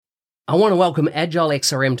I want to welcome Agile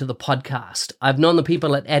XRM to the podcast. I've known the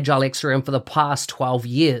people at Agile XRM for the past 12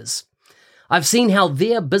 years. I've seen how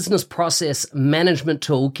their business process management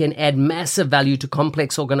tool can add massive value to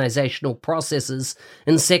complex organizational processes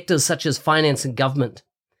in sectors such as finance and government.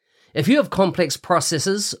 If you have complex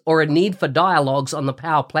processes or a need for dialogues on the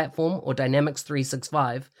Power Platform or Dynamics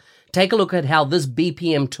 365, take a look at how this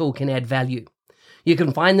BPM tool can add value. You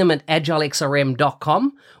can find them at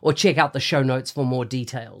agilexrm.com or check out the show notes for more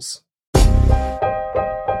details.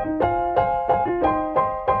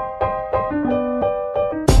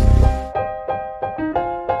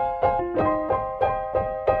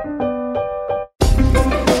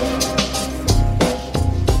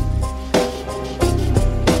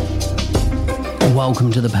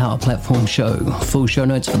 Welcome to the Power Platform Show. Full show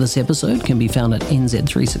notes for this episode can be found at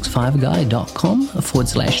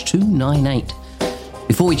nz365guy.com/298.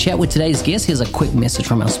 Before we chat with today's guest, here's a quick message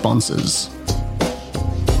from our sponsors.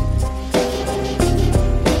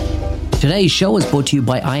 Today's show is brought to you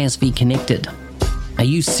by ISV Connected. Are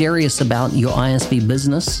you serious about your ISV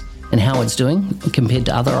business and how it's doing compared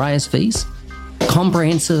to other ISVs?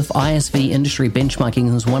 Comprehensive ISV industry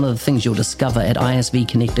benchmarking is one of the things you'll discover at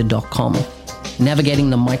isvconnected.com. Navigating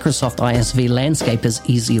the Microsoft ISV landscape is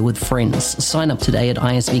easier with friends. Sign up today at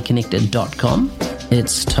isvconnected.com.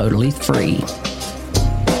 It's totally free.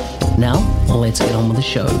 Now, let's get on with the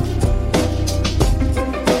show.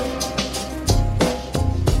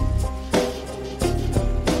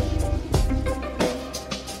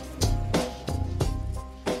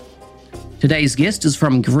 Today's guest is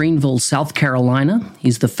from Greenville, South Carolina.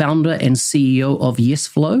 He's the founder and CEO of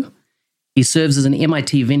YesFlow. He serves as an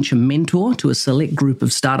MIT venture mentor to a select group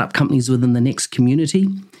of startup companies within the Next community.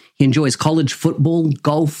 He enjoys college football,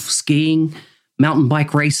 golf, skiing, mountain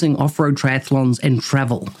bike racing, off-road triathlons, and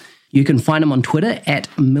travel. You can find him on Twitter at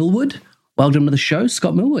Millwood. Welcome to the show,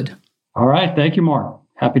 Scott Millwood. All right. Thank you, Mark.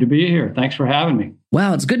 Happy to be here. Thanks for having me.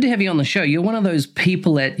 Wow, it's good to have you on the show. You're one of those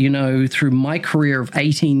people that, through my career of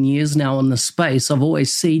 18 years now in the space, I've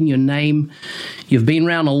always seen your name. You've been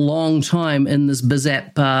around a long time in this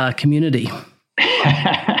BizApp community.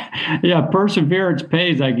 Yeah, perseverance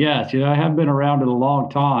pays, I guess. I have been around it a long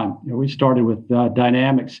time. We started with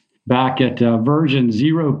Dynamics back at version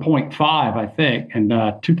 0.5, I think, in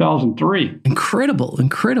 2003. Incredible.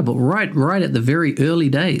 Right at the very early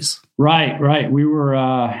days. Right. We were,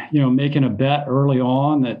 making a bet early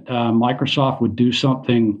on that Microsoft would do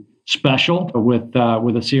something special with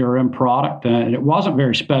a CRM product, and it wasn't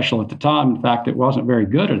very special at the time. In fact, it wasn't very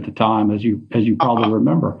good at the time, as you probably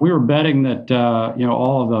remember. We were betting that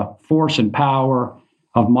all of the force and power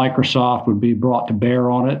of Microsoft would be brought to bear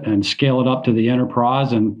on it and scale it up to the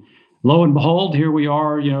enterprise. And lo and behold, here we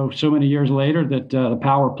are, so many years later that the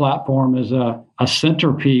Power Platform is a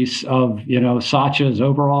centerpiece of, Satya's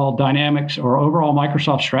overall Dynamics or overall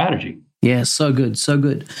Microsoft strategy. Yeah, so good. So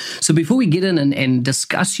before we get in and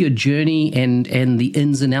discuss your journey and the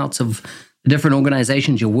ins and outs of the different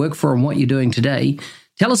organizations you work for and what you're doing today,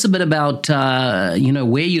 tell us a bit about,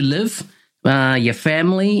 where you live, your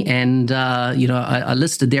family, and, I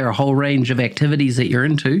listed there a whole range of activities that you're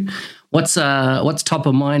into. What's top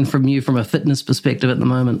of mind from you from a fitness perspective at the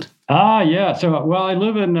moment? Yeah. So, I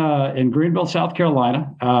live in Greenville, South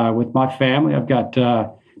Carolina, with my family. I've got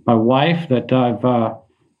my wife that I've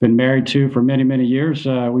been married to for many, many years.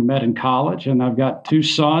 We met in college, and I've got two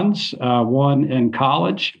sons, one in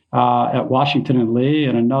college at Washington and Lee,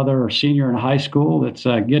 and another senior in high school that's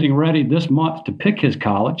getting ready this month to pick his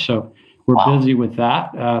college. So we're busy with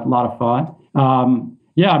that. A lot of fun.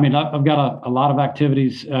 I've got a lot of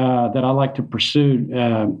activities that I like to pursue.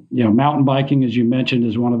 Mountain biking, as you mentioned,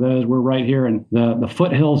 is one of those. We're right here in the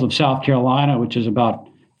foothills of South Carolina, which is about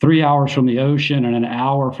 3 hours from the ocean and an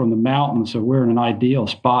hour from the mountains. So we're in an ideal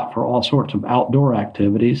spot for all sorts of outdoor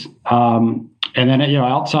activities. And then,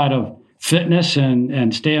 outside of fitness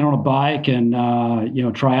and staying on a bike and,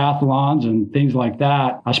 triathlons and things like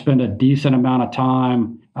that, I spend a decent amount of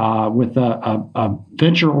time with a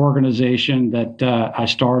venture organization that I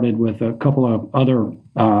started with a couple of other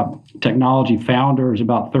technology founders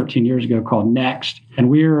about 13 years ago called Next. And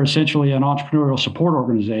we are essentially an entrepreneurial support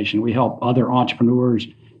organization. We help other entrepreneurs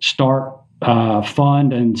start,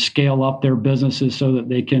 fund, and scale up their businesses so that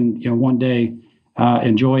they can, one day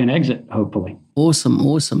enjoy an exit, hopefully.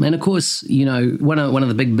 Awesome. And of course, one of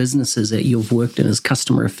the big businesses that you've worked in is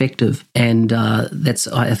Customer Effective. And that's,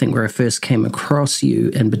 I think, where I first came across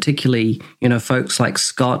you. And particularly, folks like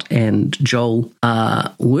Scott and Joel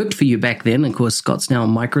worked for you back then. Of course, Scott's now in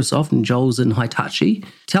Microsoft and Joel's in Hitachi.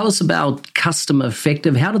 Tell us about Customer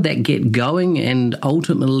Effective. How did that get going? And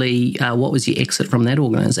ultimately, what was your exit from that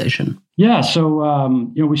organization? Yeah, so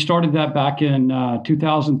we started that back in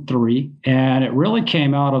 2003, and it really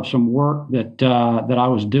came out of some work that I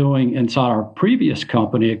was doing inside our previous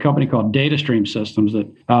company, a company called DataStream Systems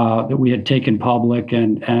that we had taken public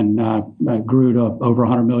and grew to over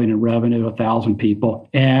 100 million in revenue, 1,000 people,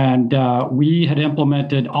 and we had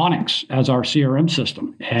implemented Onyx as our CRM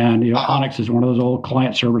system. And Onyx is one of those old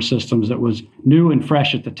client server systems that was new and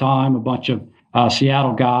fresh at the time. A bunch of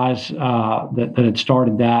Seattle guys that had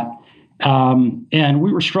started that. And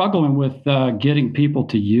we were struggling with getting people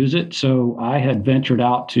to use it. So I had ventured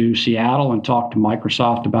out to Seattle and talked to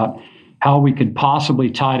Microsoft about how we could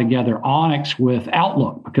possibly tie together Onyx with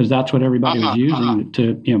Outlook, because that's what everybody was using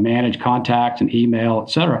to manage contacts and email,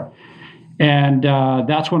 et cetera. And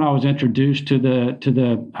that's when I was introduced to the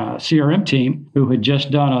CRM team, who had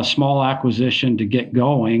just done a small acquisition to get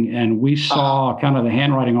going. And we saw kind of the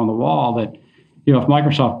handwriting on the wall that if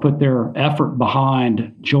Microsoft put their effort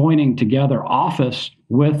behind joining together Office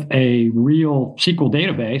with a real SQL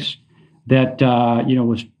database that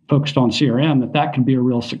was focused on CRM, that could be a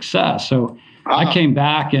real success. So I came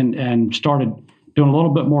back and started doing a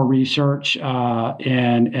little bit more research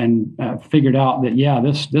and figured out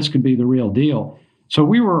that this could be the real deal. So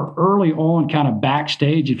we were early on, kind of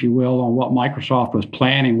backstage, if you will, on what Microsoft was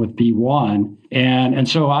planning with V1. And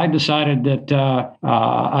so I decided that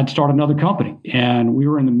I'd start another company. And we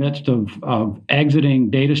were in the midst of exiting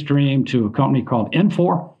DataStream to a company called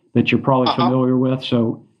Infor that you're probably familiar with.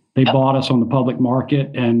 So they bought us on the public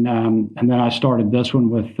market. And then I started this one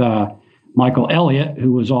with Michael Elliott,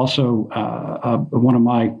 who was also one of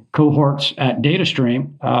my cohorts at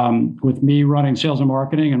DataStream, with me running sales and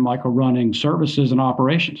marketing and Michael running services and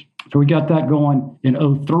operations. So we got that going in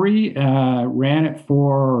 2003, ran it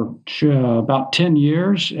for about 10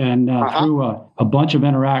 years, and through a bunch of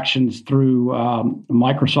interactions through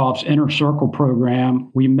Microsoft's Inner Circle program,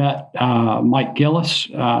 we met Mike Gillis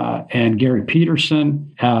and Gary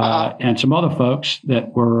Peterson and some other folks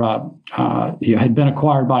that were had been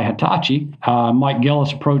acquired by Hitachi. Mike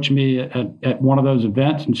Gillis approached me at one of those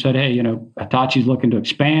events and said, "Hey, Hitachi's looking to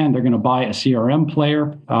expand. They're going to buy a CRM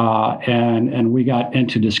player," and we got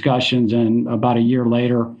into discussions. And about a year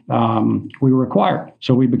later, we were acquired.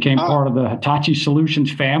 So we became part of the Hitachi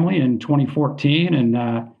Solutions family in 2014, and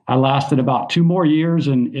I lasted about 2 more years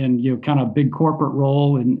in kind of big corporate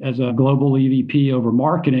role and as a global EVP over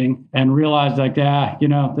marketing, and realized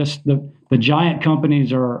the giant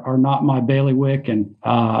companies are not my bailiwick, and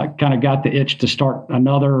kind of got the itch to start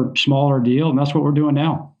another smaller deal, and that's what we're doing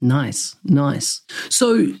now. Nice.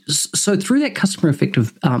 So through that Customer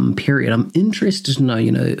Effective period, I'm interested to know,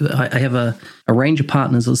 I have a range of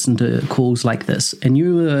partners listen to calls like this, and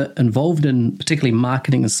you were involved in particularly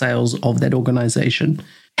marketing and sales of that organization.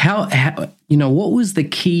 How what was the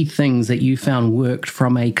key things that you found worked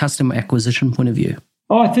from a customer acquisition point of view?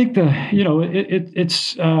 Oh, I think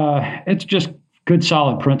it's just good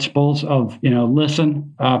solid principles of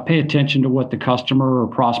listen, pay attention to what the customer or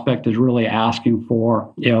prospect is really asking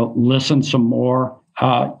for. Listen some more.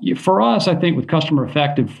 For us, I think with Customer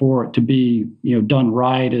Effective, for it to be done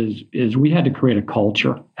right is we had to create a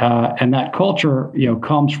culture, and that culture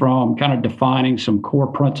comes from kind of defining some core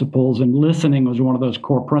principles, and listening was one of those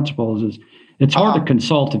core principles. It's hard to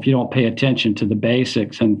consult if you don't pay attention to the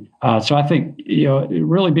basics. And so I think,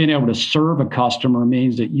 really being able to serve a customer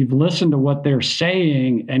means that you've listened to what they're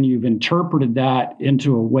saying and you've interpreted that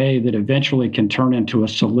into a way that eventually can turn into a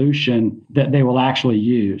solution that they will actually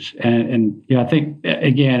use. And I think,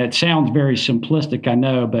 again, it sounds very simplistic, I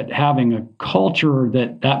know, but having a culture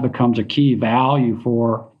that becomes a key value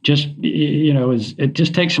for just, it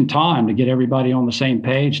just takes some time to get everybody on the same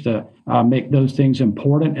page to make those things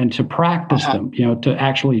important and to practice them, to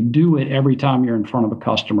actually do it every time you're in front of a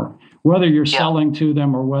customer, whether you're selling to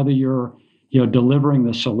them or whether you're, delivering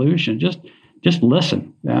the solution. Just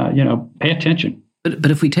listen, pay attention.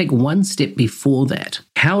 But if we take one step before that,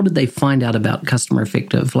 how did they find out about Customer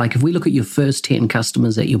Effective? Like if we look at your first 10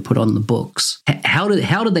 customers that you put on the books, how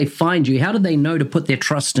did they find you? How did they know to put their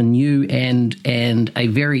trust in you and a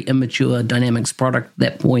very immature Dynamics product at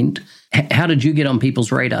that point? How did you get on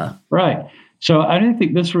people's radar? Right. So I don't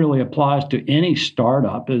think this really applies to any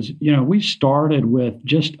startup. We started with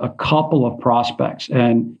just a couple of prospects,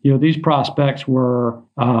 and these prospects were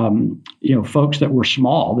folks that were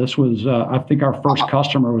small. This was I think our first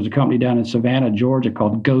customer was a company down in Savannah, Georgia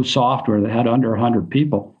called Go Software that had under 100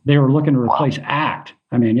 people. They were looking to replace ACT.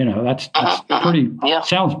 I mean, that's pretty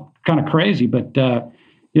sounds kind of crazy, but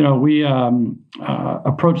we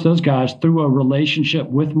approached those guys through a relationship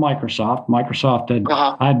with Microsoft.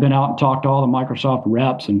 I had been out and talked to all the Microsoft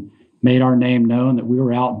reps and made our name known that we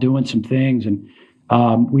were out doing some things. And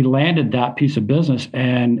we landed that piece of business.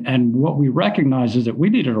 And what we recognized is that we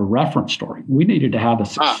needed a reference story. We needed to have a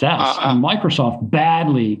success. And Microsoft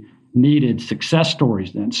badly needed success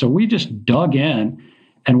stories then. So we just dug in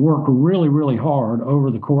and worked really, really hard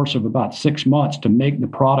over the course of about 6 months to make the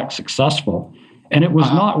product successful. And it was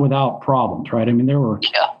not without problems, right? I mean, there were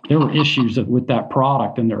issues with that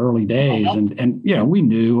product in the early days, and we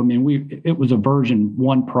knew. I mean, it was a version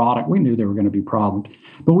 1 product. We knew there were going to be problems,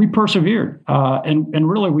 but we persevered, and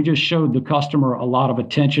really we just showed the customer a lot of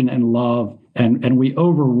attention and love, and we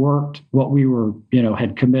overworked what we were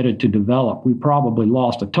had committed to develop. We probably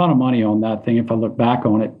lost a ton of money on that thing if I look back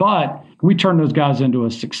on it, but we turned those guys into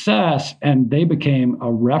a success, and they became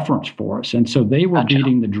a reference for us, and so they were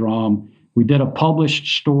beating the drum. We did a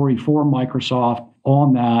published story for Microsoft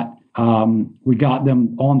on that. We got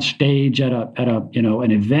them on stage at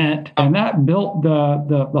an event, and that built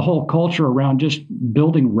the whole culture around just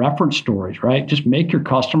building reference stories, right? Just make your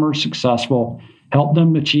customers successful, help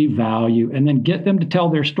them achieve value, and then get them to tell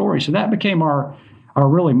their story. So that became our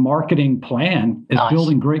really marketing plan, is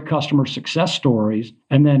building great customer success stories.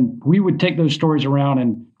 And then we would take those stories around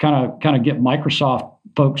and kind of get Microsoft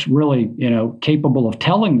folks really, capable of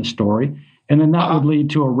telling the story. And then that would lead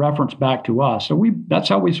to a reference back to us. So that's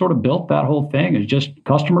how we sort of built that whole thing, is just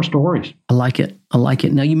customer stories. I like it.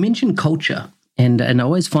 Now, you mentioned culture. And I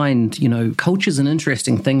always find, culture is an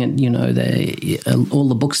interesting thing. And, all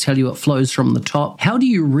the books tell you it flows from the top. How do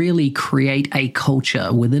you really create a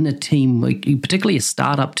culture within a team, particularly a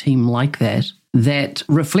startup team like that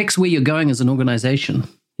reflects where you're going as an organization?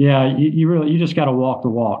 Yeah, you just got to walk the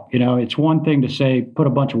walk. It's one thing to say, put a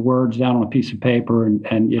bunch of words down on a piece of paper and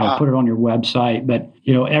put it on your website, but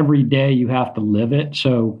every day you have to live it.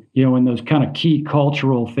 So in those kind of key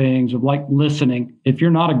cultural things of like listening, if you're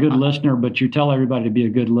not a good listener, but you tell everybody to be a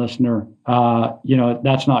good listener,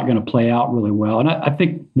 that's not going to play out really well. And I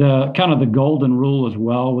think the kind of the golden rule as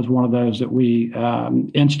well was one of those that we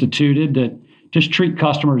instituted, that just treat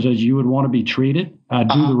customers as you would want to be treated.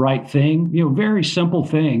 Do the right thing. Very simple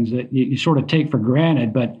things that you sort of take for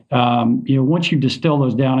granted. But once you distill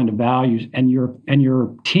those down into values, and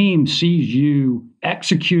your team sees you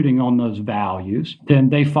executing on those values, then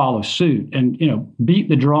they follow suit. And beat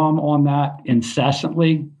the drum on that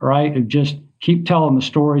incessantly, right? And just keep telling the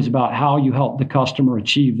stories about how you help the customer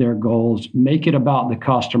achieve their goals. Make it about the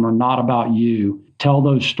customer, not about you. Tell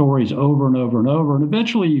those stories over and over and over. And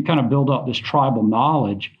eventually you kind of build up this tribal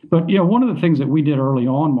knowledge. But, one of the things that we did early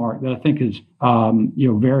on, Mark, that I think is,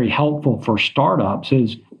 very helpful for startups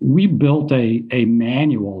is we built a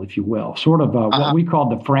manual, if you will, sort of what we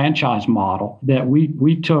called the franchise model, that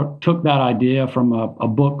we took that idea from a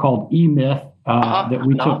book called E-Myth that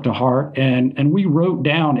we took to heart. And we wrote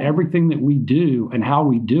down everything that we do and how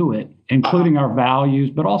we do it, including our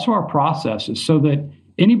values, but also our processes, so that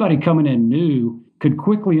anybody coming in new could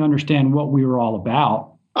quickly understand what we were all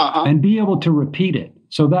about and be able to repeat it.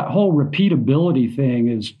 So that whole repeatability thing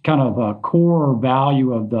is kind of a core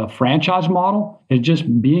value of the franchise model, is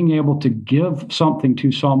just being able to give something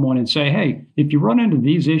to someone and say, hey, if you run into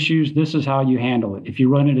these issues, this is how you handle it. If you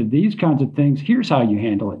run into these kinds of things, here's how you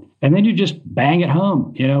handle it. And then you just bang it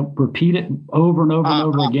home, repeat it over and over and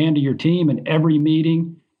over again to your team in every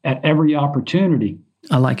meeting, at every opportunity.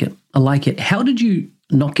 I like it. How did you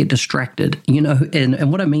not get distracted?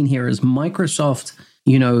 And what I mean here is Microsoft,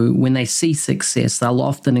 when they see success, they'll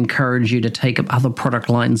often encourage you to take up other product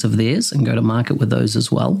lines of theirs and go to market with those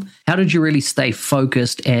as well. How did you really stay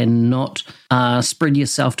focused and not spread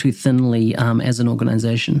yourself too thinly as an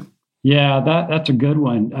organization? Yeah, that's a good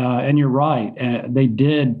one. And you're right. They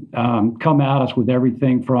did come at us with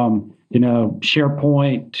everything from,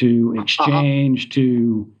 SharePoint to Exchange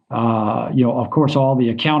to of course, all the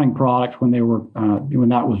accounting products when that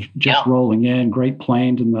was just rolling in, Great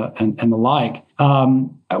Plains and the like.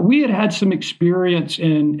 We had some experience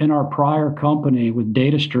in our prior company with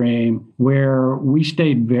DataStream, where we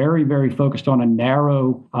stayed very, very focused on a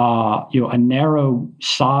narrow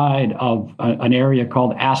side of an area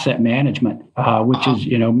called asset management, which is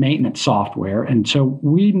maintenance software. And so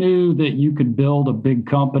we knew that you could build a big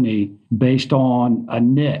company based on a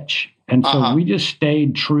niche. And so we just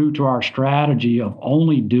stayed true to our strategy of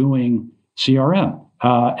only doing CRM.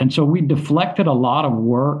 And so we deflected a lot of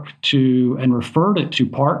work and referred it to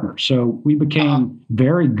partners. So we became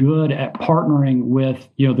very good at partnering with,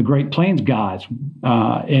 the Great Plains guys,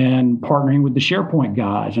 and partnering with the SharePoint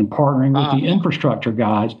guys, and partnering with the infrastructure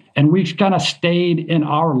guys. And we kind of stayed in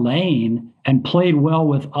our lane and played well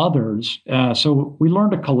with others. So we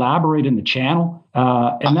learned to collaborate in the channel,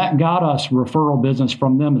 and that got us referral business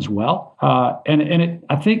from them as well.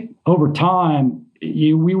 I think over time,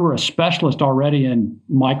 we were a specialist already in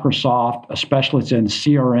Microsoft, a specialist in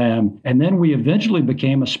CRM, and then we eventually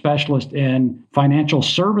became a specialist in financial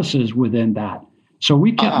services within that. So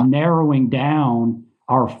we kept narrowing down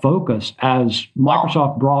our focus as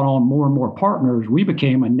Microsoft brought on more and more partners. We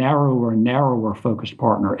became a narrower and narrower focused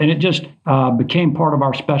partner, and it just became part of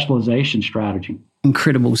our specialization strategy.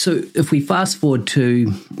 Incredible. So if we fast forward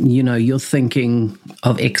to, you're thinking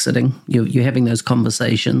of exiting, you're having those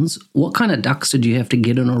conversations, what kind of ducks did you have to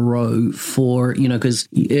get in a row for, because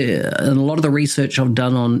a lot of the research I've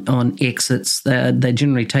done on exits, they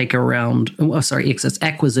generally take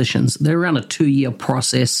acquisitions, they're around a 2-year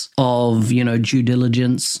process of, due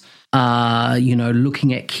diligence,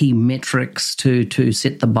 looking at key metrics to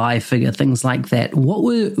set the buy figure, things like that. What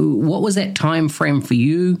was that time frame for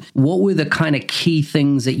you? What were the kind of key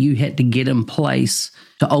things that you had to get in place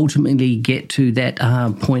to ultimately get to that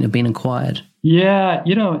point of being acquired? Yeah,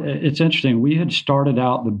 it's interesting. We had started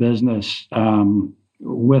out the business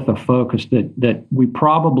with a focus that we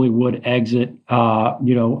probably would exit,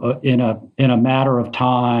 in a matter of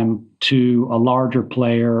time to a larger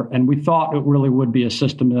player. And we thought it really would be a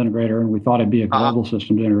systems integrator, and we thought it'd be a global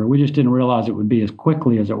systems integrator. We just didn't realize it would be as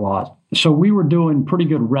quickly as it was. So we were doing pretty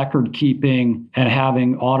good record keeping and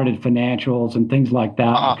having audited financials and things like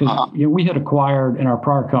that, because we had acquired in our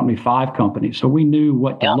prior company 5 companies. So we knew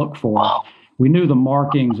what to look for. We knew the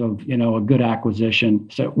markings of, a good acquisition.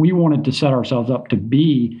 So we wanted to set ourselves up to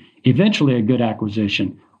be eventually a good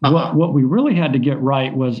acquisition. What we really had to get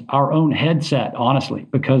right was our own headset, honestly,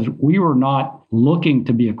 because we were not looking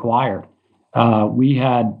to be acquired. We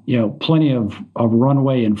had, plenty of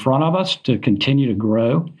runway in front of us to continue to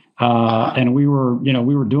grow. And we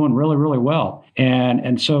were doing really, really well.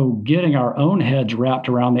 And so getting our own heads wrapped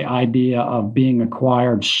around the idea of being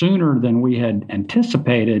acquired sooner than we had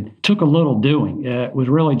anticipated took a little doing. It was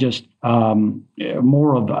really just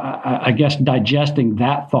more of, I guess, digesting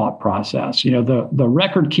that thought process. The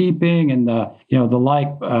record keeping and the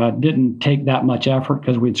like didn't take that much effort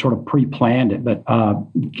because we'd sort of pre-planned it. But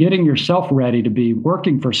getting yourself ready to be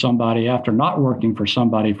working for somebody after not working for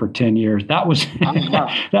somebody for 10 years, that was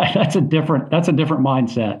that's a different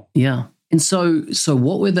mindset. Yeah. And so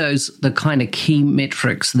what were the kind of key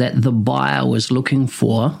metrics that the buyer was looking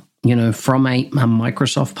for, from a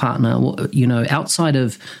Microsoft partner, outside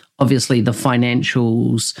of obviously the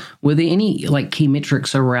financials? Were there any key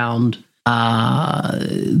metrics around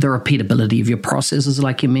the repeatability of your processes,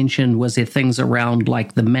 like you mentioned? Was there things around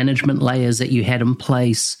the management layers that you had in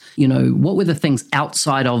place? What were the things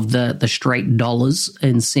outside of the straight dollars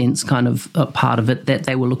and cents kind of part of it that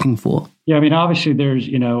they were looking for? Yeah, obviously there's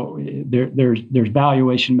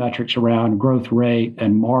valuation metrics around growth rate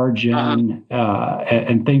and margin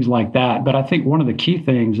and things like that. But I think one of the key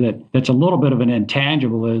things that's a little bit of an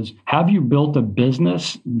intangible is, have you built a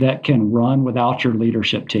business that can run without your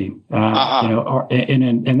leadership team?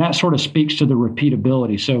 And that sort of speaks to the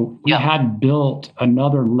repeatability. So we had built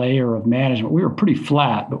another layer of management. We were pretty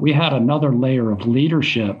flat, but we had another layer of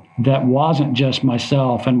leadership that wasn't just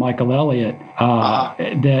myself and Michael Elliott,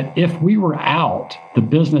 that if we were out, the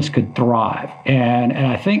business could thrive. And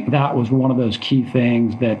I think that was one of those key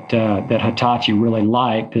things that Hitachi really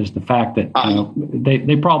liked, is the fact that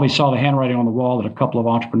they probably saw the handwriting on the wall that a couple of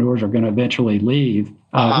entrepreneurs are going to eventually leave.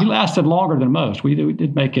 We lasted longer than most. We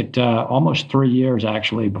did make it almost 3 years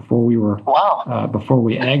actually before we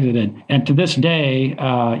exited. And to this day,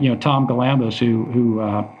 Tom Galambos, who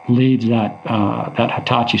leads that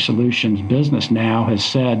Hitachi Solutions business now, has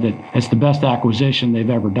said that it's the best acquisition they've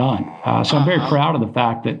ever done. So I'm very proud of the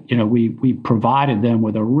fact that we provided them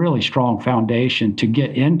with a really strong foundation to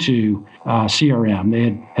get into CRM.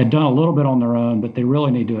 They had done a little bit on their own, but they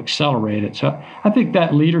really need to accelerate it. So I think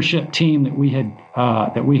that leadership team that we had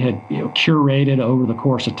curated over the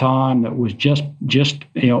course of time, that was just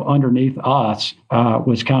underneath us,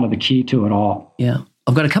 was kind of the key to it all. Yeah.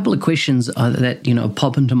 I've got a couple of questions that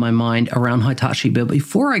pop into my mind around Hitachi, but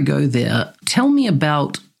before I go there, tell me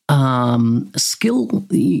about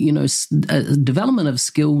development of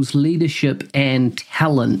skills, leadership, and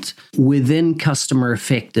talent within customer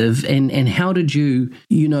effective? And how did you,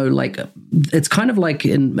 it's kind of like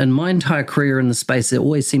in my entire career in the space, there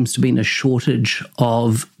always seems to be a shortage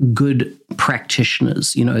of good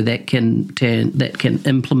practitioners, that can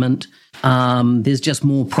implement. There's just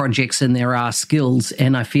more projects than there are skills.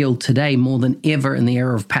 And I feel today more than ever in the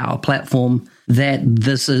era of Power Platform that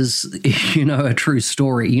this is, a true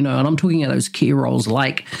story, and I'm talking about those key roles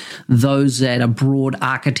like those that are broad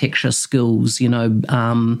architecture skills, and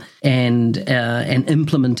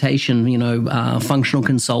implementation, functional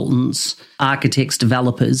consultants, architects,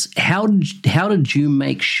 developers. How did you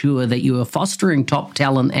make sure that you were fostering top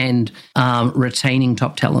talent and retaining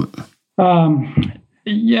top talent?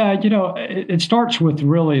 Yeah, it starts with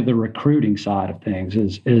really the recruiting side of things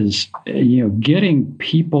is getting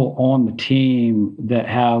people on the team that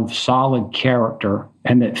have solid character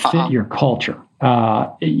and that fit your culture.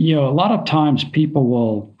 A lot of times people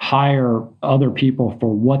will hire other people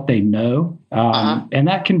for what they know, and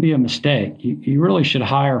that can be a mistake. You really should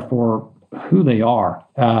hire for who they are.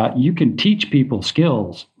 You can teach people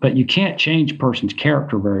skills, but you can't change a person's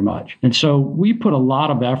character very much. And so we put a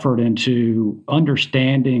lot of effort into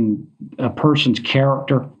understanding a person's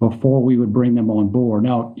character before we would bring them on board.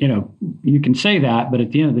 Now, you can say that, but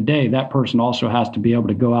at the end of the day, that person also has to be able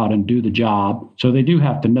to go out and do the job. So they do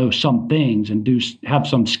have to know some things and have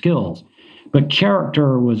some skills. But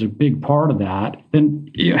character was a big part of that.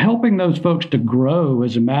 And helping those folks to grow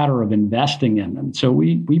is a matter of investing in them. So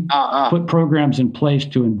we put programs in place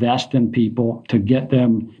to invest in people, to get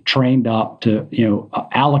them trained up, to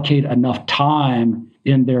allocate enough time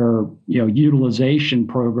in their utilization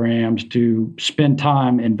programs to spend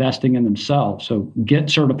time investing in themselves. So get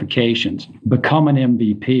certifications, become an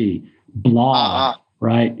MVP, blog.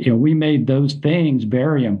 Right. We made those things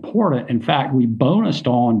very important. In fact, we bonused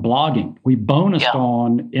on blogging. We bonused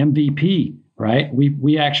on MVP. Right.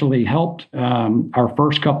 We actually helped our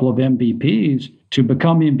first couple of MVPs to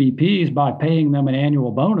become MVPs by paying them an annual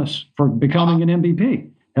bonus for becoming an MVP.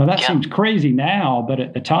 Now, that seems crazy now, but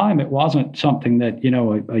at the time, it wasn't something that,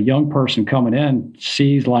 a young person coming in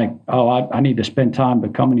sees like, oh, I need to spend time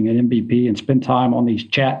becoming an MVP and spend time on these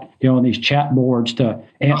chat boards to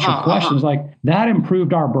answer questions. Like that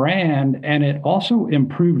improved our brand, and it also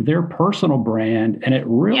improved their personal brand. And it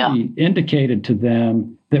really indicated to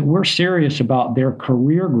them that we're serious about their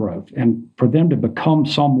career growth, and for them to become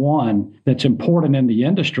someone that's important in the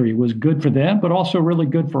industry was good for them, but also really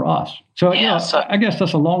good for us. So, I guess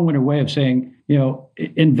that's a long-winded way of saying,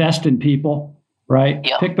 invest in people, right?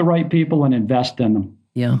 Yeah. Pick the right people and invest in them.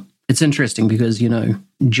 Yeah. It's interesting because,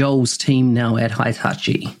 Joel's team now at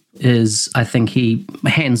Hitachi is, I think he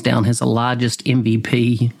hands down has the largest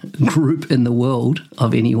MVP group in the world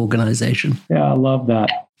of any organization. Yeah, I love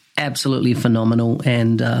that. Absolutely phenomenal.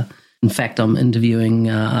 And in fact, I'm interviewing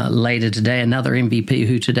later today another MVP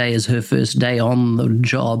who today is her first day on the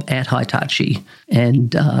job at Hitachi.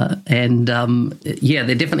 And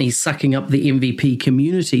they're definitely sucking up the MVP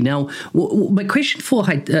community. Now, my question for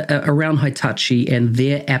around Hitachi and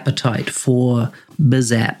their appetite for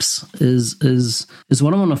biz apps is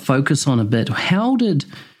what I want to focus on a bit. How did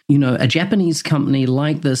a Japanese company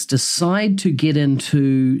like this decide to get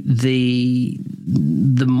into the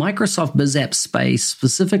Microsoft BizApp space,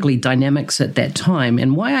 specifically Dynamics at that time?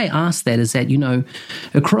 And why I ask that is that,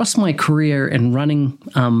 across my career in running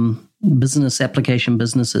business application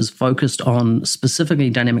businesses focused on specifically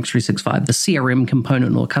Dynamics 365, the CRM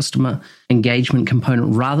component or customer engagement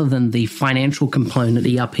component, rather than the financial component,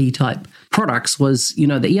 ERP type products, was,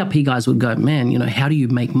 the ERP guys would go, man, how do you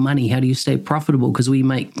make money? How do you stay profitable? Because we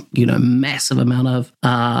make, massive amount of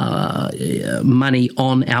money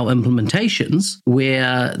on our implementations,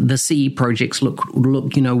 where the CE projects look,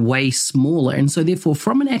 way smaller. And so therefore,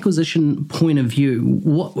 from an acquisition point of view,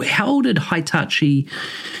 how did Hitachi,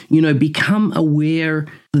 become aware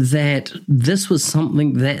that this was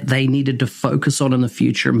something that they needed to focus on in the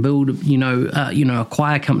future and build,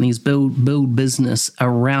 acquire companies, build business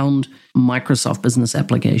around Microsoft business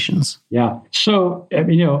applications? Yeah. So, at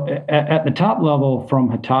the top level, from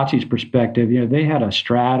Hitachi's perspective, they had a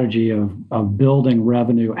strategy of building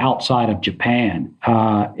revenue outside of Japan.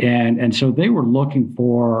 And so they were looking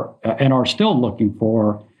for, and are still looking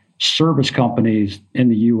for, service companies in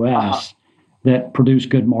the U.S. that produce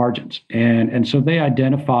good margins. And so they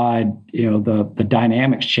identified, the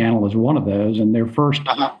Dynamics channel as one of those. And their first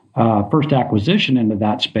acquisition into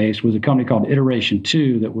that space was a company called Iteration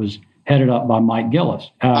 2 that was headed up by Mike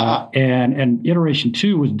Gillis. And Iteration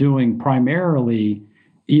 2 was doing primarily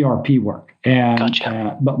ERP work. And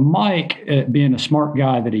Gotcha. but Mike, being a smart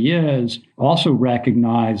guy that he is, also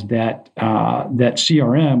recognized that that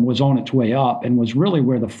CRM was on its way up and was really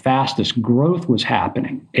where the fastest growth was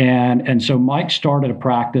happening. And so Mike started a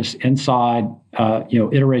practice inside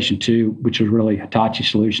Iteration 2, which was really Hitachi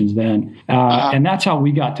Solutions then. And that's how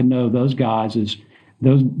we got to know those guys. Is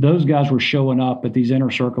those guys were showing up at these inner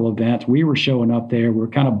circle events. We were showing up there. We were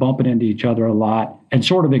kind of bumping into each other a lot and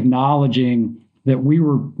sort of acknowledging that we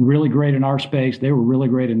were really great in our space. They were really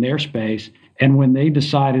great in their space. And when they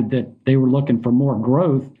decided that they were looking for more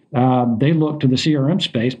growth, they looked to the CRM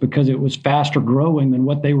space because it was faster growing than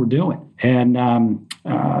what they were doing. And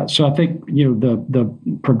so I think, the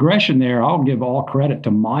progression there, I'll give all credit to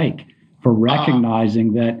Mike for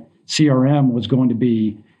recognizing that CRM was going to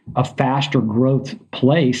be a faster growth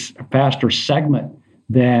place, a faster segment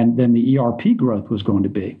than the ERP growth was going to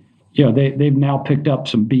be. They've now picked up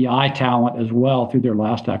some BI talent as well through their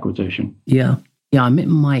last acquisition. Yeah. I met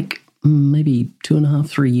Mike maybe 2.5,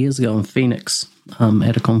 3 years ago in Phoenix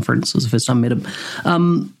at a conference. It was the first time I met him.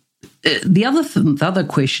 The other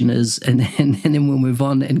question is, and then we'll move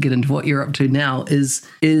on and get into what you're up to now, is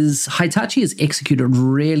Hitachi has executed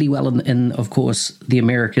really well in of course, the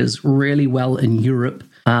Americas, really well in Europe.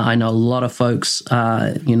 I know a lot of folks,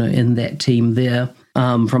 in that team there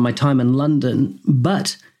from my time in London,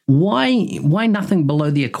 but why nothing below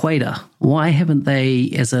the equator? Why haven't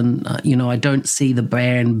they, as in, I don't see the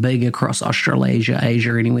brand big across Australasia,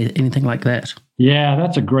 Asia, anywhere, anything like that? Yeah,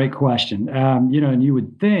 that's a great question. And you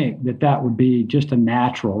would think that would be just a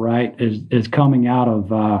natural, right? Is coming out of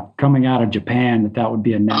Japan, that would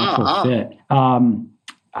be a natural fit.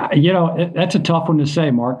 That's a tough one to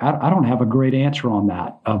say, Mark. I don't have a great answer on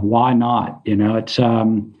that of why not. It's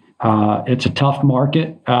a tough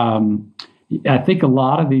market. I think a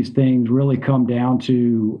lot of these things really come down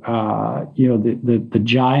to the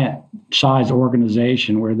giant size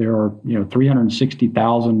organization where there are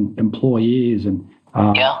 360,000 employees and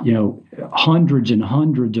hundreds and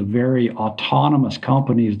hundreds of very autonomous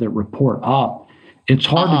companies that report up. It's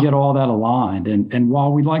hard to get all that aligned. And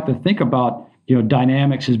while we like to think about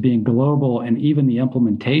Dynamics as being global and even the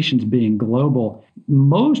implementations being global,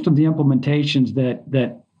 most of the implementations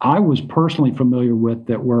that I was personally familiar with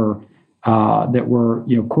that were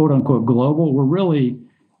quote unquote global were really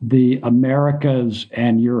the Americas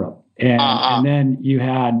and Europe, and then you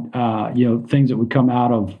had things that would come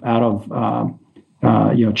out of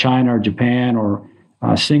China or Japan or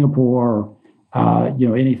Singapore,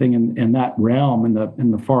 anything in that realm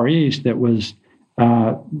in the Far East that was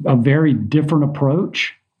a very different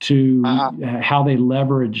approach to how they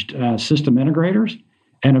leveraged system integrators.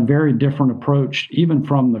 And a very different approach, even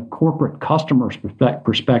from the corporate customer's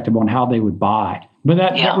perspective on how they would buy. But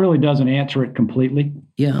that really doesn't answer it completely.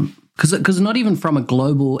 Yeah, because not even from a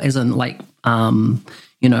global, as in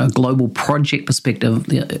a global project perspective,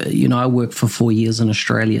 I worked for 4 years in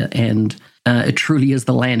Australia, and it truly is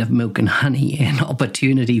the land of milk and honey and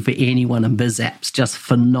opportunity for anyone in biz apps, just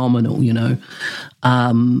phenomenal,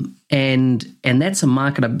 And that's a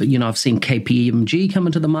market, I've seen KPMG come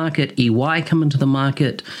into the market, EY come into the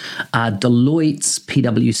market, Deloitte's,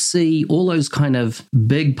 PwC, all those kind of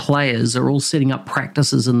big players are all setting up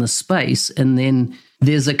practices in the space. And then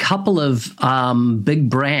there's a couple of big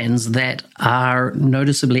brands that are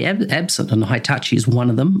noticeably absent, and Hitachi is one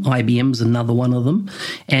of them. IBM's another one of them.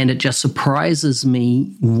 And it just surprises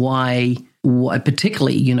me why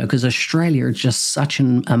particularly, because Australia is just such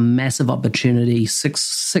a massive opportunity. Six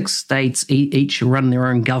states each run their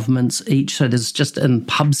own governments each. So there's just in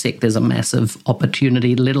PubSec, there's a massive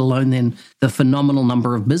opportunity, let alone then the phenomenal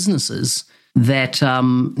number of businesses that,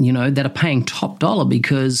 that are paying top dollar,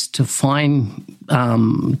 because to find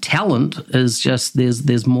talent is just,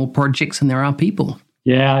 there's more projects than there are people.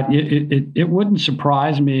 Yeah, it wouldn't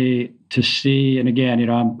surprise me to see, and again,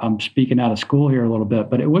 I'm speaking out of school here a little bit,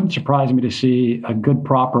 but it wouldn't surprise me to see a good,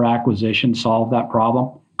 proper acquisition solve that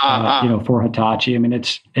problem. For Hitachi. I mean,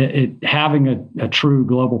 it's having a true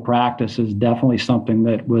global practice is definitely something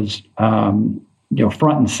that was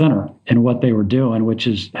front and center in what they were doing, which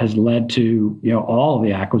has led to all of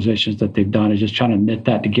the acquisitions that they've done, is just trying to knit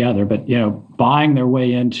that together. But buying their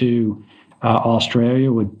way into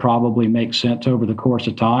Australia would probably make sense over the course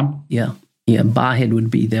of time. Yeah, Barhead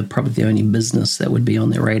would be probably the only business that would be on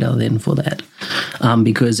their radar then for that,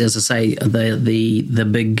 because as I say, the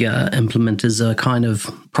big implementers are kind of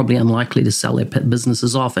probably unlikely to sell their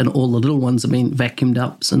businesses off, and all the little ones have been vacuumed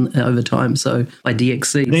up over time. So by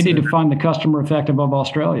DXC, they need to find the customer effective of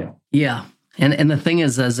Australia. Yeah. And the thing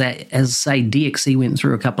is that, as say, DXC went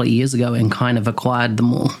through a couple of years ago and kind of acquired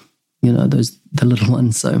them all. the little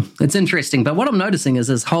ones. So it's interesting. But what I'm noticing is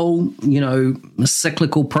this whole,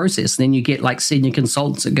 cyclical process. Then you get like senior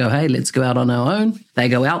consultants that go, hey, let's go out on our own. They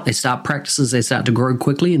go out, they start practices, they start to grow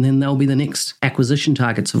quickly, and then they'll be the next acquisition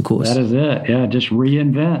targets, of course. That is it. Yeah, just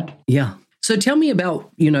reinvent. Yeah. So tell me about,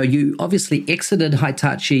 you obviously exited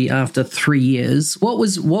Hitachi after 3 years. What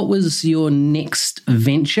was your next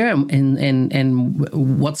venture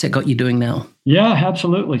and what's that got you doing now? Yeah,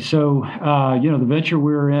 absolutely. So, the venture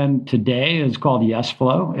we're in today is called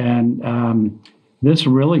YesFlow. And this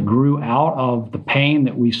really grew out of the pain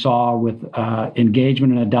that we saw with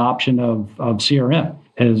engagement and adoption of CRM.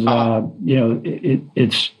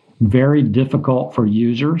 It's very difficult for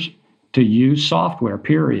users to use software,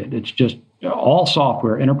 period. It's just all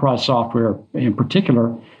software, enterprise software in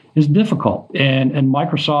particular, is difficult. And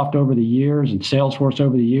Microsoft over the years and Salesforce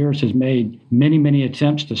over the years has made many, many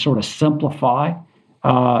attempts to sort of simplify.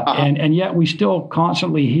 And yet we still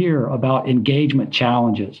constantly hear about engagement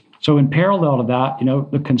challenges. So in parallel to that,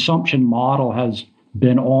 the consumption model has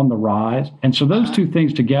been on the rise. And so those two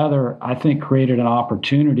things together, I think, created an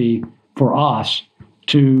opportunity for us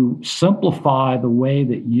to simplify the way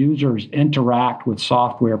that users interact with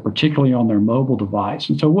software, particularly on their mobile device.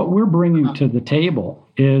 And so what we're bringing to the table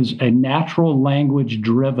is a natural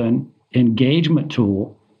language-driven engagement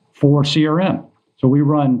tool for CRM. So we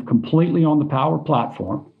run completely on the Power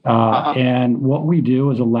Platform. And what we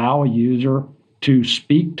do is allow a user to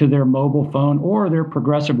speak to their mobile phone or their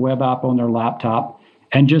progressive web app on their laptop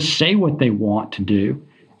and just say what they want to do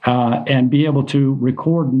and be able to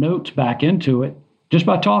record notes back into it just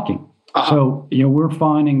by talking. So, we're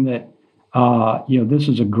finding that, this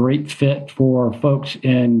is a great fit for folks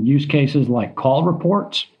in use cases like call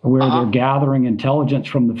reports, where they're gathering intelligence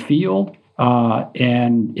from the field,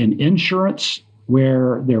 and in insurance,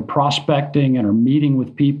 where they're prospecting and are meeting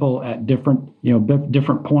with people at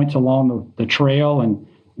different points along the trail and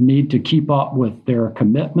need to keep up with their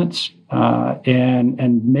commitments,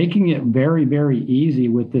 and making it very, very easy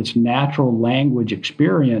with this natural language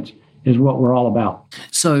experience is what we're all about.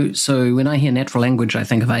 So when I hear natural language, I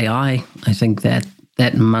think of AI. I think that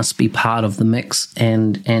must be part of the mix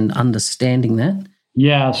and understanding that.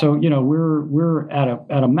 Yeah. So, we're at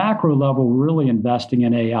a macro level really investing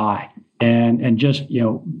in AI and just,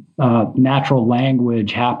 natural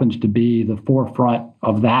language happens to be the forefront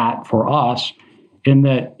of that for us in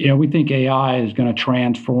that, we think AI is going to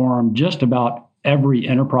transform just about every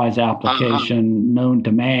enterprise application known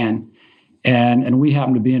to man. And we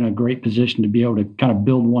happen to be in a great position to be able to kind of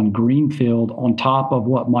build one greenfield on top of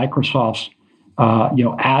what Microsoft's,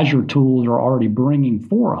 Azure tools are already bringing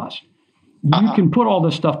for us. You can put all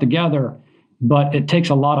this stuff together, but it takes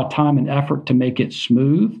a lot of time and effort to make it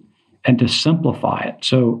smooth and to simplify it.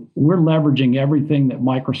 So we're leveraging everything that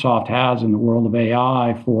Microsoft has in the world of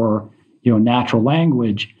AI for, natural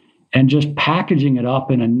language and just packaging it up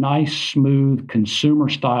in a nice, smooth consumer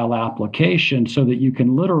style application so that you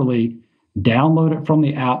can literally download it from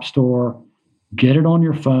the App Store, get it on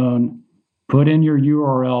your phone, put in your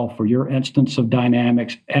URL for your instance of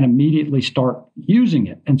Dynamics, and immediately start using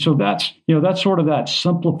it. And so that's sort of that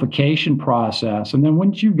simplification process. And then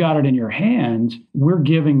once you've got it in your hands, we're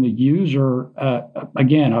giving the user,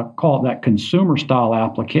 again, I'll call it that consumer style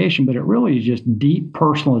application, but it really is just deep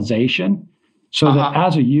personalization. So that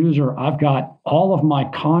as a user, I've got all of my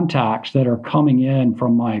contacts that are coming in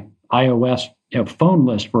from my iOS phone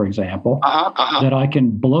list, for example, that I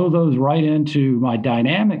can blow those right into my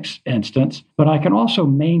Dynamics instance, but I can also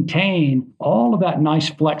maintain all of that nice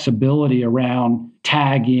flexibility around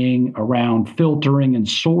tagging, around filtering and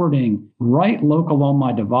sorting right local on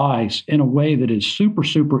my device in a way that is super,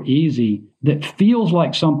 super easy, that feels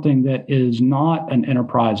like something that is not an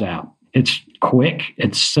enterprise app. It's quick,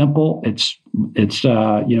 it's simple, it's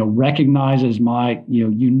recognizes my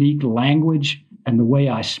unique language and the way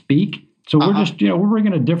I speak. So we're just, we're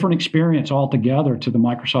bringing a different experience altogether to the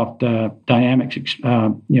Microsoft Dynamics,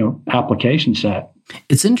 application set.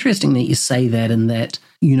 It's interesting that you say that, and that,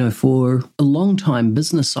 for a long time,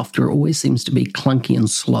 business software always seems to be clunky and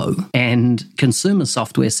slow, and consumer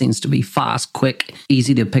software seems to be fast, quick,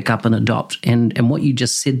 easy to pick up and adopt. And what you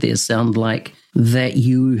just said there sound like that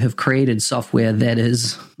you have created software that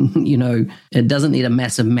is, it doesn't need a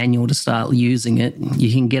massive manual to start using it. You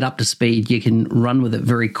can get up to speed, you can run with it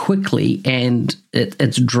very quickly, and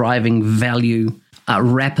it's driving value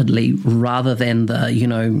rapidly rather than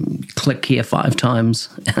the, click here 5 times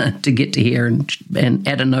to get to here and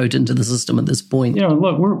add a note into the system at this point.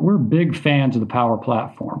 Look, we're big fans of the Power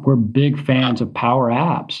Platform. We're big fans of Power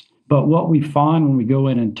Apps. But what we find when we go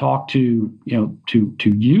in and talk to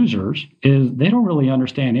users is they don't really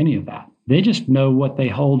understand any of that. They just know what they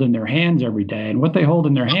hold in their hands every day. And what they hold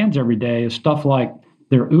in their hands every day is stuff like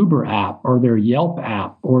their Uber app or their Yelp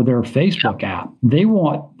app or their Facebook app. They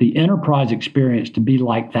want the enterprise experience to be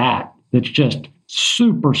like that. That's just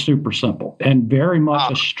super, super simple and very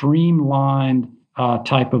much a streamlined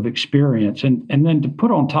type of experience. And then to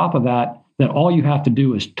put on top of that all you have to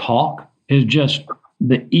do is talk is just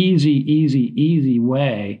the easy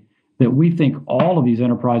way that we think all of these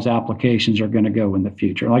enterprise applications are going to go in the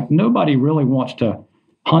future. Like nobody really wants to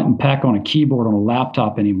hunt and peck on a keyboard on a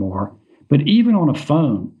laptop anymore. But even on a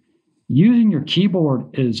phone, using your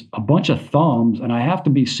keyboard is a bunch of thumbs, and I have to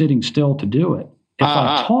be sitting still to do it. If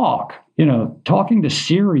I talk, talking to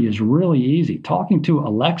Siri is really easy. Talking to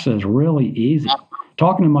Alexa is really easy.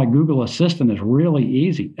 Talking to my Google Assistant is really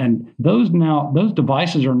easy. And those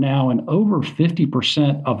devices are now in over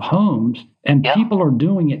 50% of homes, and people are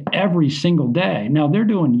doing it every single day. Now, they're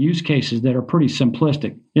doing use cases that are pretty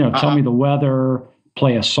simplistic. Tell me the weather,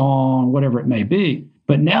 play a song, whatever it may be.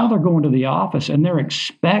 But now they're going to the office and they're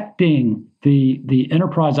expecting the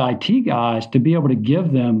enterprise IT guys to be able to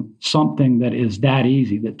give them something that is that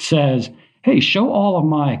easy, that says, hey, show all of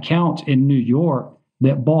my accounts in New York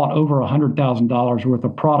that bought over $100,000 worth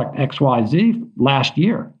of product XYZ last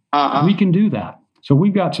year. We can do that. So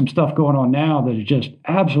we've got some stuff going on now that is just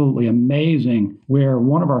absolutely amazing, where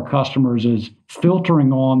one of our customers is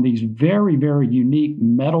filtering on these very, very unique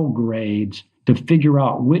metal grades to figure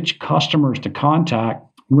out which customers to contact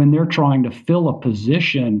when they're trying to fill a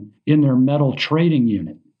position in their metal trading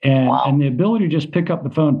unit. And the ability to just pick up the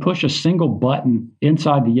phone, push a single button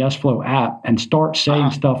inside the YesFlow app and start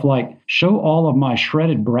saying stuff like, show all of my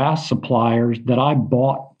shredded brass suppliers that I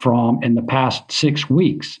bought from in the past 6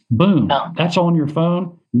 weeks. Boom. That's on your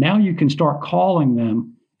phone. Now you can start calling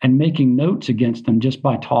them and making notes against them just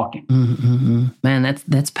by talking. Man,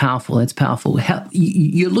 that's powerful. That's powerful.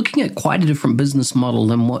 You're looking at quite a different business model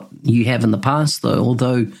than what you have in the past, though.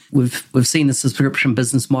 Although we've seen the subscription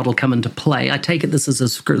business model come into play. I take it this is a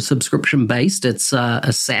subscription based. It's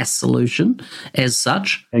a SaaS solution as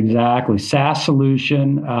such. Exactly, SaaS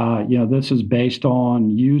solution. This is based on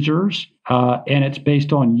users and it's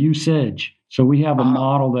based on usage. So we have a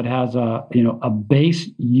model that has a base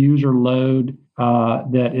user load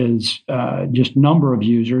that is just number of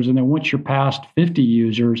users. And then once you're past 50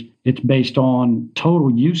 users, it's based on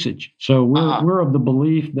total usage. So we're of the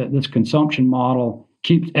belief that this consumption model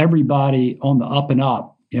keeps everybody on the up and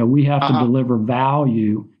up. We have to deliver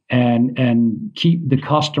value and keep the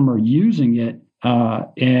customer using it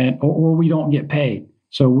or we don't get paid.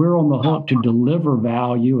 So we're on the hook to deliver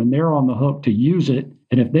value and they're on the hook to use it.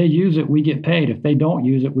 And if they use it, we get paid. If they don't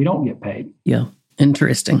use it, we don't get paid. Yeah.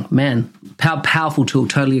 Interesting, man. Powerful tool.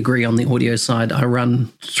 Totally agree on the audio side. I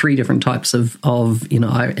run 3 different types of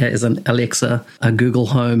as an Alexa, a Google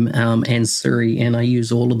Home, and Siri, and I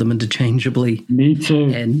use all of them interchangeably. Me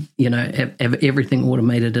too. And everything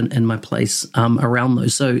automated in my place around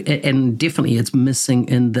those. So and definitely it's missing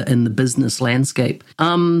in the business landscape.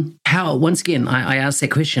 How once again I asked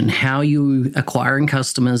that question: how are you acquiring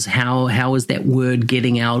customers? How is that word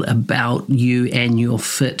getting out about you and your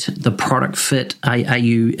fit, the product fit? Are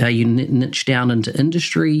you niche down into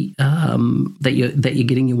industry that you're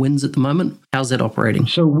getting your wins at the moment? How's that operating?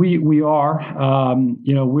 So we are.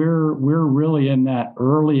 We're really in that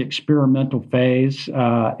early experimental phase,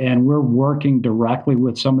 and we're working directly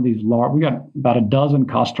with some of these large. We got about a dozen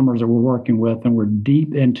customers that we're working with, and we're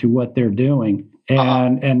deep into what they're doing,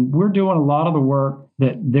 and we're doing a lot of the work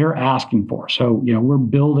that they're asking for. So we're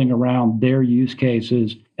building around their use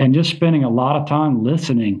cases and just spending a lot of time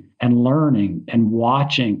listening and learning and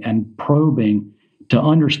watching and probing to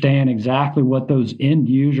understand exactly what those end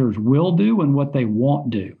users will do and what they won't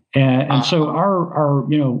do. And so our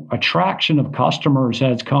attraction of customers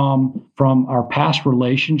has come from our past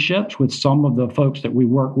relationships with some of the folks that we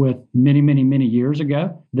worked with many, many, many years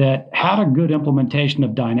ago that had a good implementation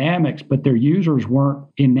of Dynamics, but their users weren't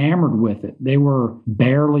enamored with it. They were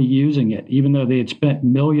barely using it, even though they had spent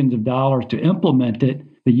millions of dollars to implement it.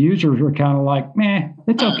 The users were kind of like, meh,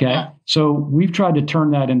 it's okay. So we've tried to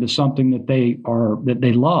turn that into something that they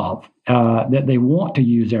love, that they want to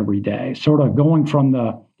use every day, sort of going from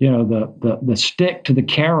the stick to the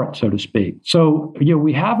carrot, so to speak. So,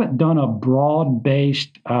 we haven't done a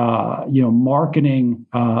broad-based, marketing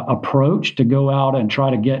approach to go out and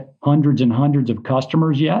try to get hundreds and hundreds of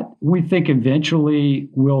customers yet. We think eventually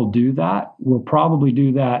we'll do that. We'll probably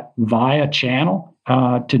do that via channel.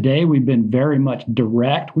 Today, we've been very much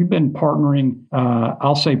direct. We've been partnering,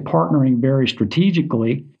 partnering very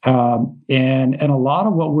strategically. And a lot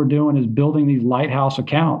of what we're doing is building these lighthouse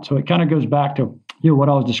accounts. So it kind of goes back to what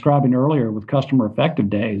I was describing earlier with customer effective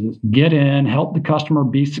days is get in, help the customer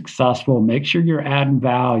be successful, make sure you're adding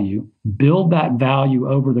value, build that value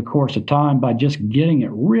over the course of time by just getting it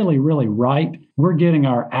really, really right. We're getting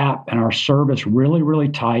our app and our service really, really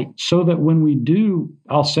tight so that when we do,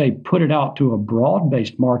 I'll say, put it out to a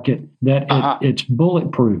broad-based market, that it's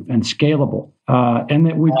bulletproof and scalable. And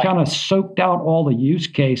that we've kind of soaked out all the use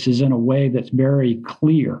cases in a way that's very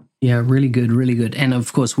clear. Yeah, really good, really good. And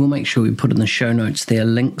of course, we'll make sure we put in the show notes there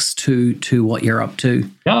links to what you're up to.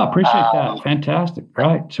 Yeah, I appreciate that. Fantastic.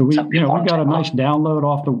 Right. So we got a nice download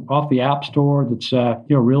off the App Store that's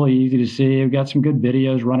really easy to see. We've got some good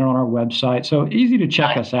videos running on our website. So easy to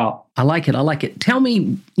check us out. I like it. Tell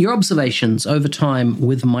me your observations over time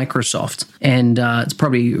with Microsoft. And it's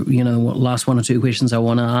probably, last one or two questions I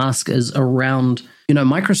want to ask is around,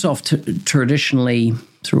 Microsoft traditionally,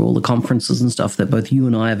 through all the conferences and stuff that both you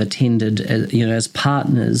and I have attended, as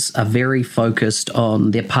partners, are very focused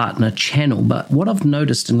on their partner channel. But what I've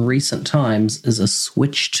noticed in recent times is a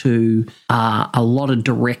switch to a lot of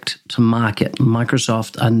direct to market.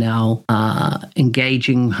 Microsoft are now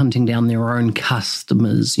engaging, hunting down their own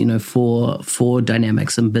customers, for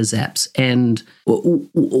Dynamics and Biz Apps. And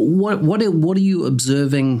what are you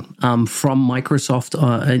observing from Microsoft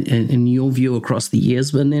in your view across the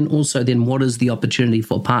years? And then also, what is the opportunity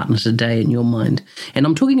for partner today in your mind? And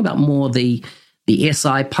I'm talking about more the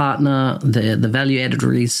SI partner, the value-added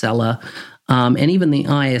reseller, and even the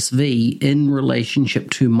ISV in relationship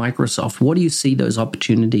to Microsoft. What do you see those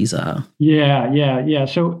opportunities are? Yeah.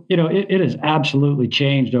 So, it has absolutely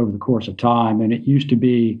changed over the course of time. And it used to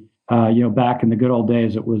be, back in the good old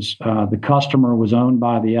days, it was the customer was owned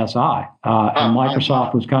by the SI, and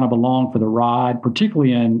Microsoft was kind of along for the ride,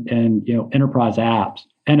 particularly in enterprise apps.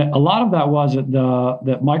 And a lot of that was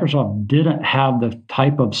that Microsoft didn't have the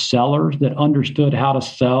type of sellers that understood how to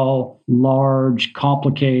sell large,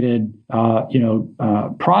 complicated,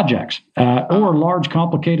 projects or large,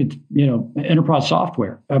 complicated, enterprise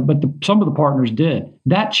software. But some of the partners did.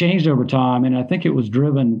 That changed over time, and I think it was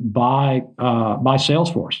driven by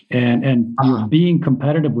Salesforce and being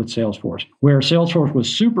competitive with Salesforce, where Salesforce was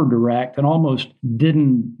super direct and almost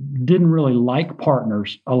didn't really like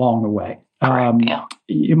partners along the way.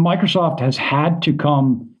 Microsoft has had to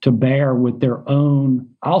come to bear with their own,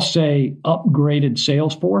 I'll say, upgraded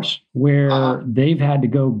Salesforce, where they've had to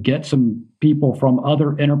go get some people from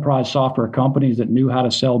other enterprise software companies that knew how to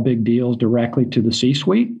sell big deals directly to the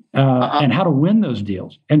C-suite and how to win those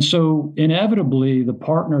deals. And so inevitably, the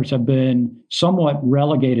partners have been somewhat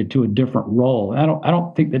relegated to a different role. I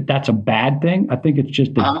don't think that that's a bad thing. I think it's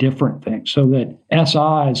just a different thing, so that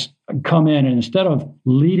SIs come in and instead of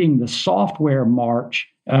leading the software march,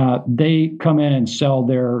 they come in and sell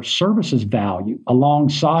their services value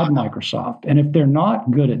alongside Microsoft. And if they're not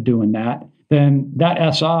good at doing that, then that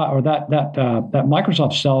SI or that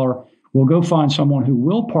Microsoft seller will go find someone who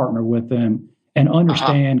will partner with them and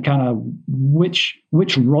understand kind of which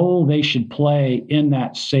role they should play in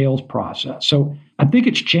that sales process. So I think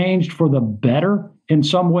it's changed for the better in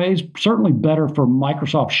some ways, certainly better for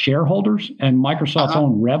Microsoft shareholders and Microsoft's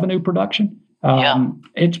own revenue production.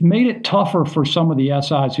 It's made it tougher for some of the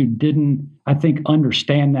SIs who didn't, I think,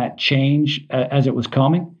 understand that change as it was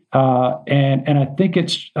coming. And I think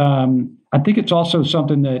it's also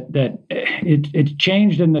something that it's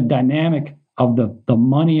changed in the dynamic of the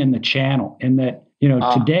money in the channel. In that,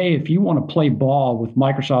 today, if you want to play ball with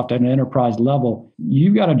Microsoft at an enterprise level,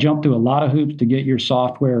 you got to jump through a lot of hoops to get your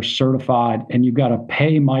software certified, and you've got to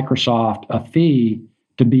pay Microsoft a fee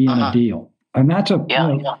to be in a deal. And that's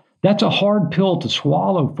that's a hard pill to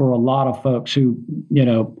swallow for a lot of folks who,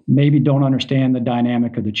 maybe don't understand the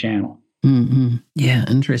dynamic of the channel. Mm-hmm. Yeah,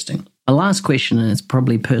 interesting. A last question, and it's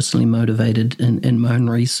probably personally motivated in my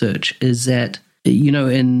own research, is that,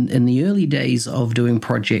 in the early days of doing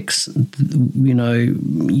projects,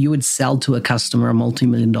 you would sell to a customer a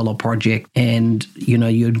multi-million-dollar project, and,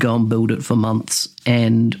 you'd go and build it for months,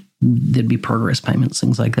 and there'd be progress payments,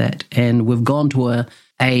 things like that. And we've gone to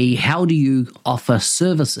a how do you offer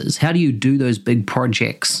services? How do you do those big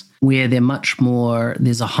projects where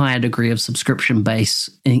there's a higher degree of subscription base,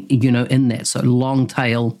 in that. So long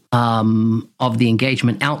tail of the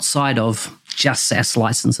engagement outside of just SaaS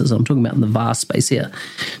licenses. I'm talking about in the VAR space here.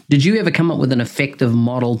 Did you ever come up with an effective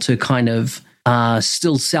model to kind of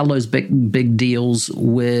still sell those big deals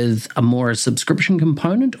with a more subscription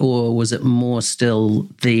component, or was it more still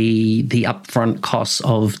the upfront costs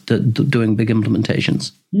of doing big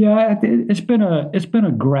implementations? Yeah, it's been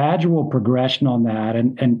a gradual progression on that,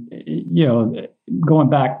 and going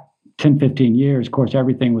back 10, 15 years, of course,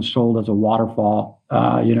 everything was sold as a waterfall.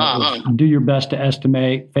 Do your best to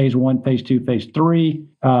estimate phase 1, phase 2, phase 3.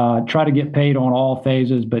 Try to get paid on all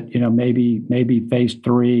phases, but maybe phase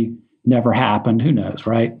 3 never happened. Who knows,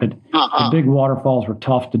 right? But the big waterfalls were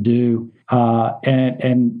tough to do,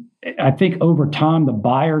 and I think over time the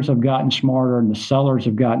buyers have gotten smarter and the sellers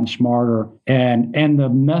have gotten smarter, and the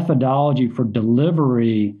methodology for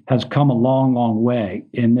delivery has come a long, long way.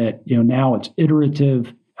 In that now it's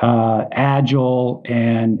iterative, agile,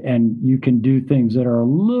 and you can do things that are a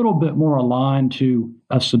little bit more aligned to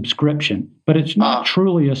a subscription. But it's not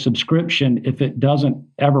truly a subscription if it doesn't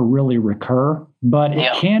ever really recur. But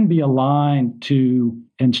it can be aligned to,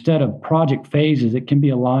 instead of project phases, it can be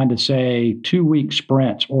aligned to, say, 2-week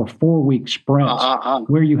sprints or 4-week sprints,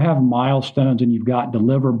 where you have milestones and you've got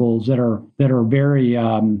deliverables that are very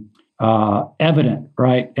evident,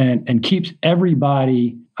 right? And keeps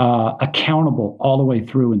everybody accountable all the way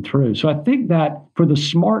through and through. So I think that for the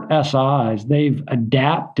smart SIs, they've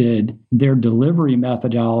adapted their delivery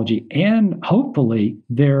methodology, and hopefully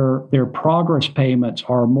their progress payments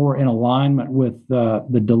are more in alignment with the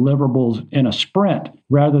deliverables in a sprint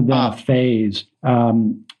rather than a phase.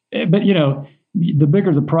 But the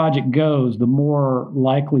bigger the project goes, the more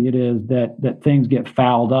likely it is that things get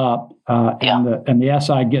fouled up, and the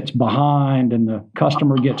SI gets behind, and the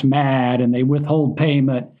customer gets mad, and they withhold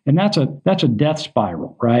payment, and that's a death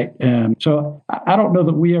spiral, right? So I don't know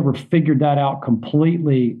that we ever figured that out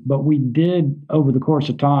completely, but we did over the course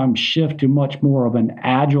of time shift to much more of an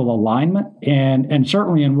agile alignment, and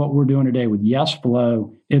certainly in what we're doing today with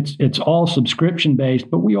YesFlow, it's all subscription based,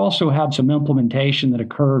 but we also have some implementation that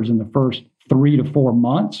occurs in the first 3 to 4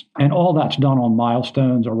 months, and all that's done on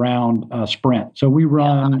milestones around sprint. So we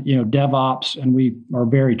run, DevOps, and we are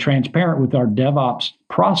very transparent with our DevOps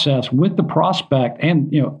process with the prospect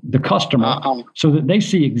and the customer, so that they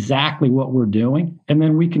see exactly what we're doing, and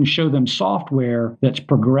then we can show them software that's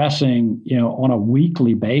progressing, on a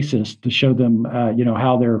weekly basis to show them,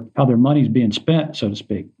 how their money's being spent, so to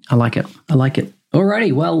speak. I like it.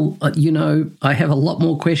 Alrighty, well, I have a lot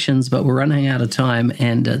more questions, but we're running out of time,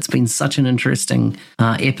 and it's been such an interesting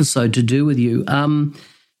episode to do with you.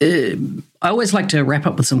 I always like to wrap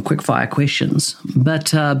up with some quick fire questions,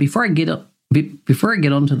 but before I get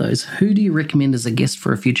onto those, who do you recommend as a guest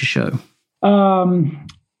for a future show?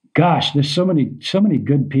 Gosh, there's so many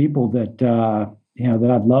good people that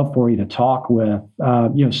that I'd love for you to talk with.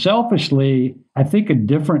 Selfishly, I think a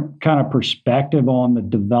different kind of perspective on the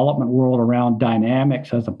development world around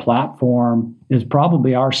Dynamics as a platform is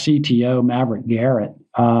probably our CTO, Maverick Garrett.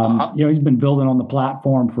 He's been building on the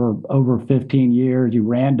platform for over 15 years. He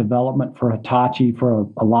ran development for Hitachi for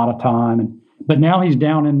a lot of time, but now he's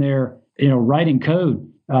down in there, writing code,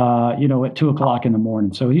 at 2:00 in the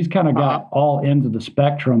morning. So he's kind of got all ends of the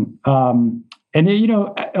spectrum. And then,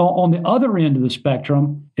 on the other end of the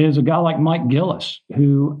spectrum is a guy like Mike Gillis,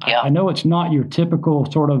 who I know it's not your typical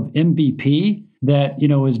sort of MVP that,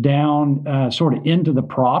 is down sort of into the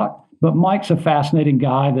product. But Mike's a fascinating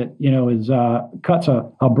guy that, cuts a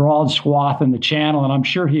broad swath in the channel. And I'm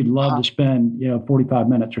sure he'd love to spend, 45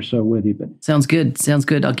 minutes or so with you. But Sounds good.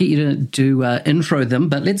 I'll get you to intro them.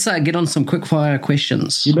 But let's get on some quick fire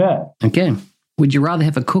questions. You bet. Okay. Would you rather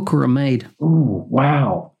have a cook or a maid? Ooh,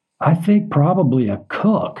 wow. I think probably a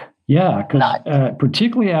cook. Yeah, because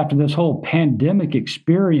particularly after this whole pandemic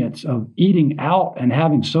experience of eating out and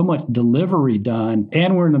having so much delivery done,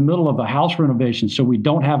 and we're in the middle of a house renovation, so we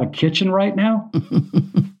don't have a kitchen right now.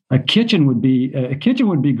 A kitchen would be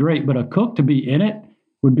great, but a cook to be in it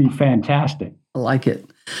would be fantastic. I like it.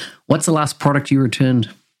 What's the last product you returned?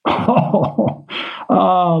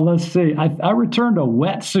 Let's see. I returned a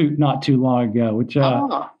wetsuit not too long ago, which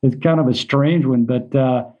is kind of a strange one, but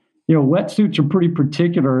wetsuits are pretty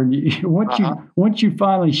particular. And once you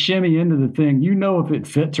finally shimmy into the thing, if it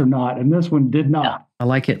fits or not. And this one did not. Yeah, I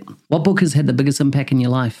like it. What book has had the biggest impact in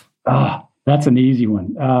your life? That's an easy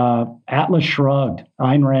one. Atlas Shrugged,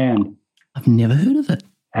 Ayn Rand. I've never heard of it.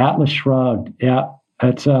 Atlas Shrugged. Yeah,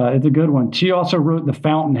 it's a good one. She also wrote The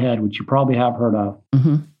Fountainhead, which you probably have heard of.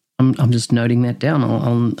 Mm-hmm. I'm just noting that down.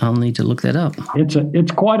 I'll need to look that up.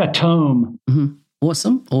 It's quite a tome. Mm-hmm.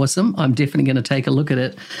 Awesome. I'm definitely going to take a look at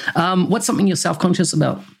it. What's something you're self-conscious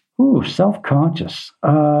about? Ooh, self-conscious.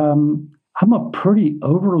 I'm a pretty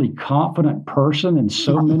overly confident person in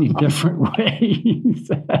so many different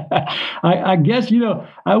ways. I guess,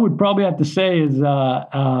 I would probably have to say is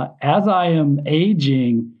as I am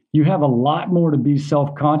aging, you have a lot more to be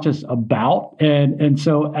self-conscious about. And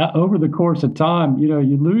so over the course of time,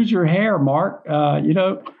 you lose your hair, Mark,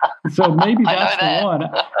 so maybe that's the one.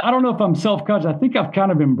 I don't know if I'm self-conscious. I think I've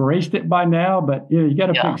kind of embraced it by now, but you got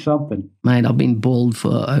to pick something. Mate, I've been bald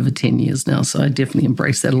for over 10 years now, so I definitely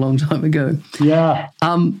embraced that a long time ago. Yeah.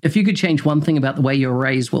 If you could change one thing about the way you were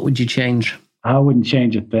raised, what would you change? I wouldn't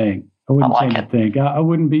change a thing. I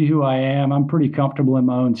wouldn't be who I am. I'm pretty comfortable in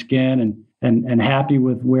my own skin and happy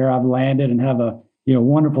with where I've landed and have a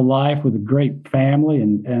wonderful life with a great family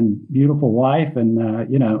and beautiful wife. And,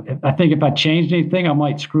 I think if I changed anything, I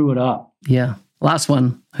might screw it up. Yeah. Last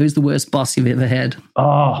one. Who's the worst boss you've ever had?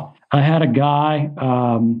 Oh, I had a guy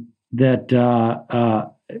that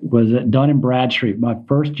was at Dun & Bradstreet, my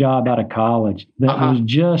first job out of college, that was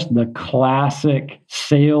just the classic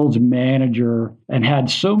sales manager and had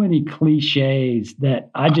so many cliches that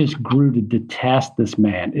I just grew to detest this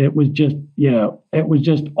man. It was just,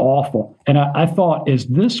 awful. And I thought, is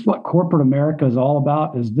this what corporate America is all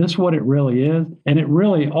about? Is this what it really is? And it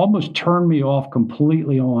really almost turned me off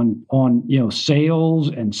completely on sales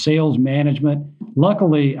and sales management.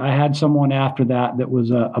 Luckily, I had someone after that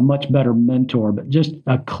was a much better mentor, but just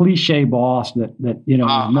a cliche boss that was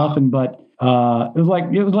nothing but it was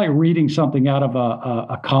like reading something out of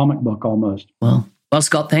a comic book almost. Well,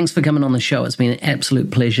 Scott, thanks for coming on the show. It's been an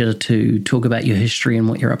absolute pleasure to talk about your history and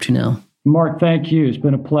what you're up to now. Mark, thank you. It's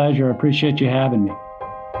been a pleasure. I appreciate you having me.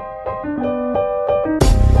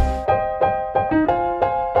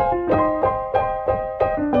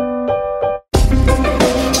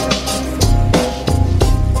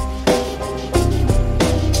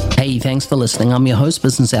 Hey, thanks for listening. I'm your host,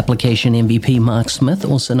 Business Application MVP Mark Smith,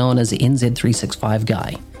 also known as the NZ365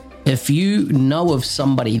 Guy. If you know of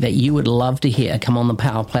somebody that you would love to hear come on the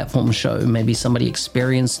Power Platform show, maybe somebody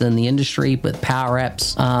experienced in the industry with Power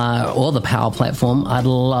Apps or the Power Platform, I'd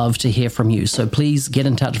love to hear from you. So please get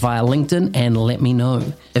in touch via LinkedIn and let me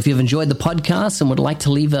know. If you've enjoyed the podcast and would like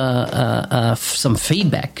to leave some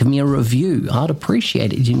feedback, give me a review. I'd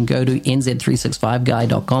appreciate it. You can go to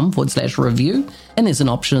nz365guy.com/review. And there's a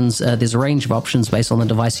range of options based on the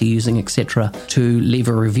device you're using, etc., to leave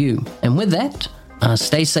a review. And with that,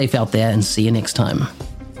 stay safe out there and see you next time.